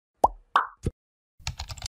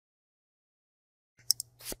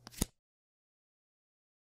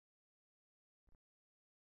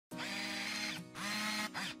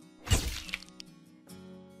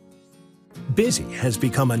Busy has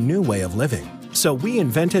become a new way of living, so we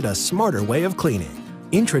invented a smarter way of cleaning.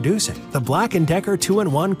 Introducing the Black & Decker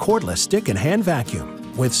 2-in-1 cordless stick and hand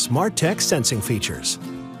vacuum with SmartTech sensing features.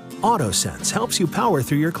 AutoSense helps you power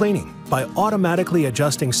through your cleaning by automatically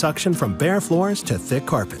adjusting suction from bare floors to thick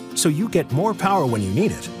carpet, so you get more power when you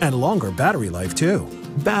need it and longer battery life too.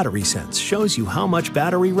 BatterySense shows you how much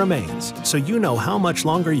battery remains, so you know how much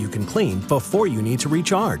longer you can clean before you need to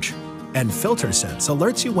recharge. And FilterSense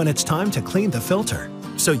alerts you when it's time to clean the filter,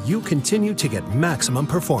 so you continue to get maximum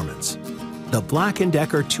performance. The Black &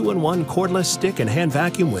 Decker 2-in-1 cordless stick and hand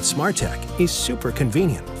vacuum with SmartTech is super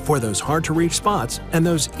convenient for those hard-to-reach spots and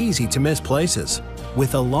those easy-to-miss places.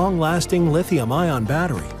 With a long-lasting lithium-ion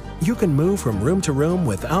battery, you can move from room to room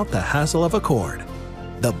without the hassle of a cord.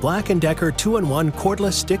 The Black & Decker 2-in-1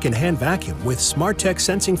 cordless stick and hand vacuum with SmartTech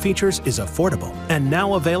sensing features is affordable and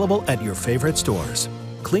now available at your favorite stores.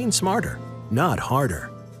 Clean smarter, not harder.